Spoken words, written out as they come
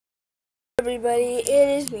Everybody, it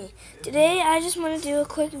is me. Today I just want to do a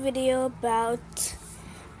quick video about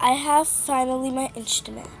I have finally my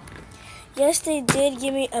instrument. Yes, they did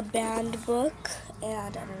give me a band book, and I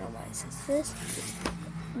don't know why it says this,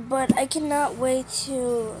 but I cannot wait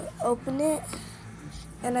to open it.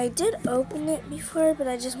 And I did open it before, but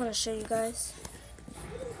I just want to show you guys.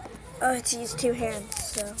 Oh, I have to use two hands,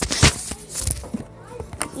 so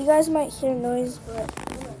you guys might hear noise, but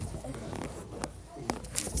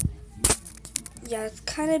yeah, it's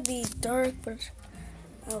kind of be dark, but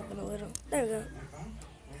I'll open a little. There we go.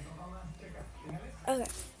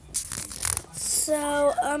 Okay.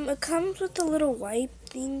 So, it comes with a little wipe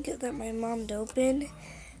thing that my mom opened.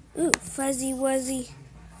 Ooh, fuzzy wuzzy.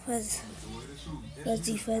 Fuzzy.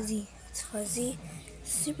 It's fuzzy.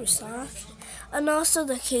 Super soft. And also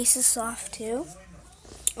the case is soft too.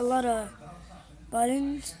 A lot of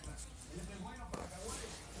buttons.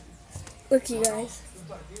 Look, you guys.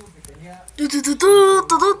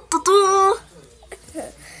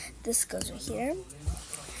 This goes right here.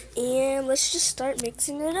 And let's just start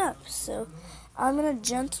mixing it up. So I'm going to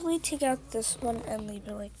gently take out this one and leave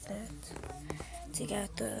it like that. Take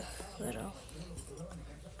out the little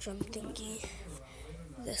drum thingy.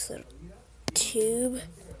 This little tube.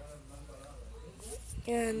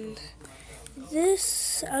 And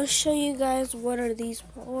this, I'll show you guys what are these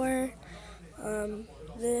for.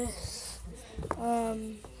 This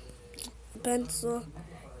pencil.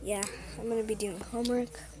 Yeah, I'm going to be doing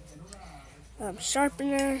homework.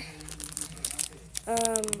 Sharpener.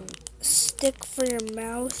 Stick for your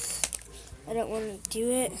mouth. I don't want to do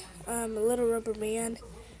it. A little rubber band.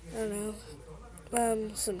 I don't know.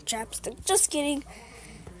 Some chapstick. Just kidding.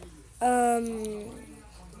 I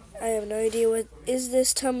have no idea what is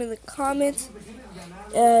this. Tell me in the comments.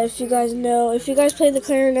 If you guys know, if you guys play the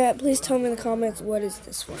clarinet, please tell me in the comments what is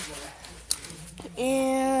this for.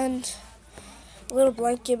 And a little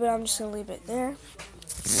blanket, but I'm just gonna leave it there.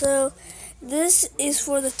 So this is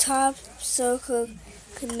for the top, so it could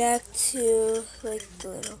connect to like the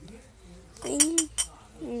little thing.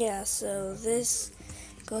 Yeah, so this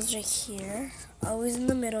goes right here. Always in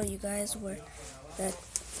the middle, you guys, where that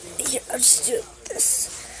here, I'll just do this.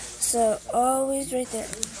 So always right there.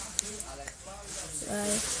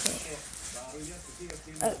 Right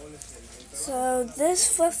there. So this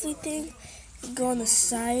fluffy thing can go on the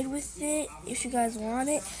side with it if you guys want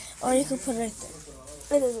it, or you can put it right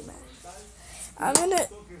there. It doesn't matter. I'm gonna,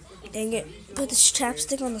 dang it, put this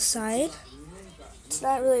chapstick on the side. It's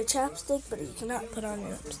not really a chapstick, but you cannot put on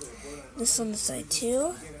your lips. This on the side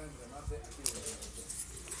too.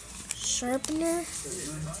 Sharpener.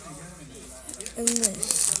 And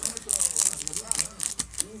this.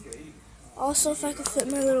 Also, if I could fit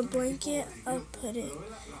my little blanket, I'll put it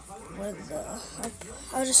where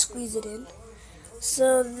I'll just squeeze it in.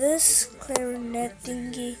 So this clarinet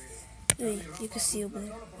thingy, wait, you can see over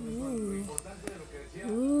there.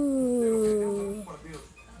 Ooh.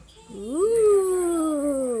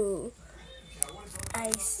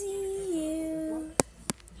 I see you.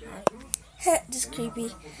 Just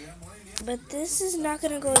creepy. But this is not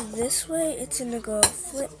gonna go this way, it's gonna go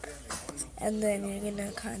flip. And then you're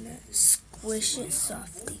gonna kinda squish it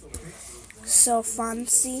softly. So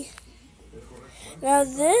fancy. Now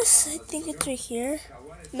this, I think it's right here.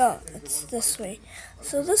 No, it's this way.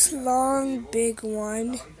 So this long, big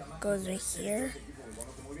one goes right here.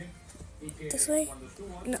 This way?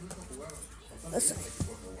 No. This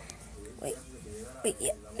way. Wait,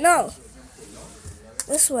 yeah. No!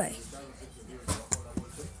 This way.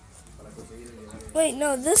 Wait,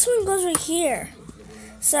 no, this one goes right here.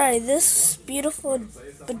 Sorry, this beautiful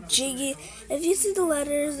bajiggy. If you see the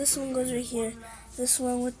letters, this one goes right here. This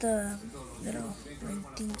one with the little ring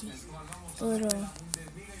thingies. The little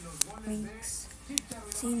rings.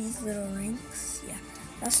 See these little rings? Yeah,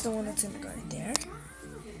 that's the one that's gonna go right there.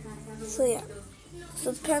 So yeah.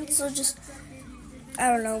 So the pencil just, I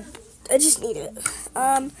don't know. I just need it.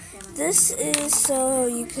 This is so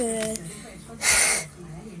you could,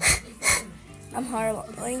 I'm horrible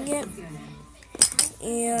playing it.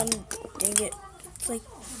 And dang it, it's like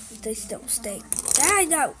they still stay. I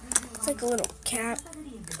know. It's like a little cap.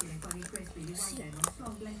 See?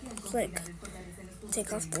 It's like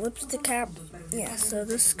take off the lipstick cap. Yeah, so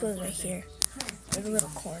this goes right here. Where the little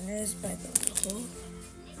corner is by the hole.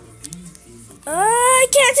 I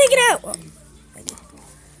can't take it out. Well, I did.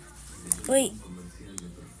 Wait.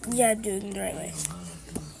 Yeah, I'm doing it the right way.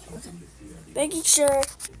 Okay. Making sure.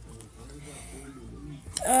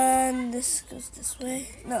 And this goes this way.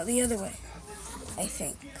 No, the other way, I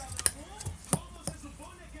think.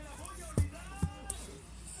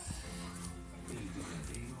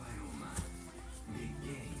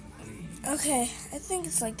 Okay, I think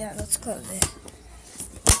it's like that. Let's close it.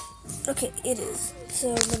 Okay, it is.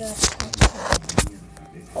 So I'm gonna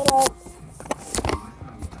hold on.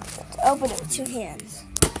 Let's open it with 2 hands.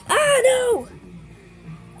 Ah, no!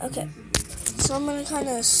 Okay, so I'm gonna kind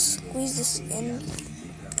of squeeze this in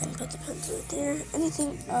and put the pencil right there.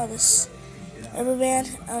 Anything? Oh, this rubber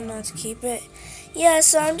band. I don't know how to keep it. Yeah,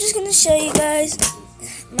 so I'm just gonna show you guys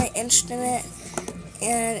my instrument,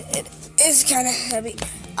 and it is kind of heavy.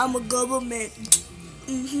 I'm a government.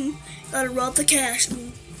 Gotta rob the cash.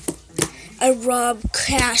 I rob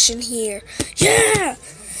cash in here. Yeah!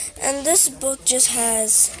 And this book just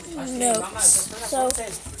has notes. So,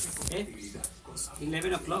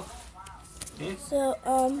 11 o'clock.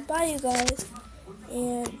 bye you guys.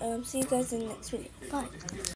 And see you guys in the next video. Bye.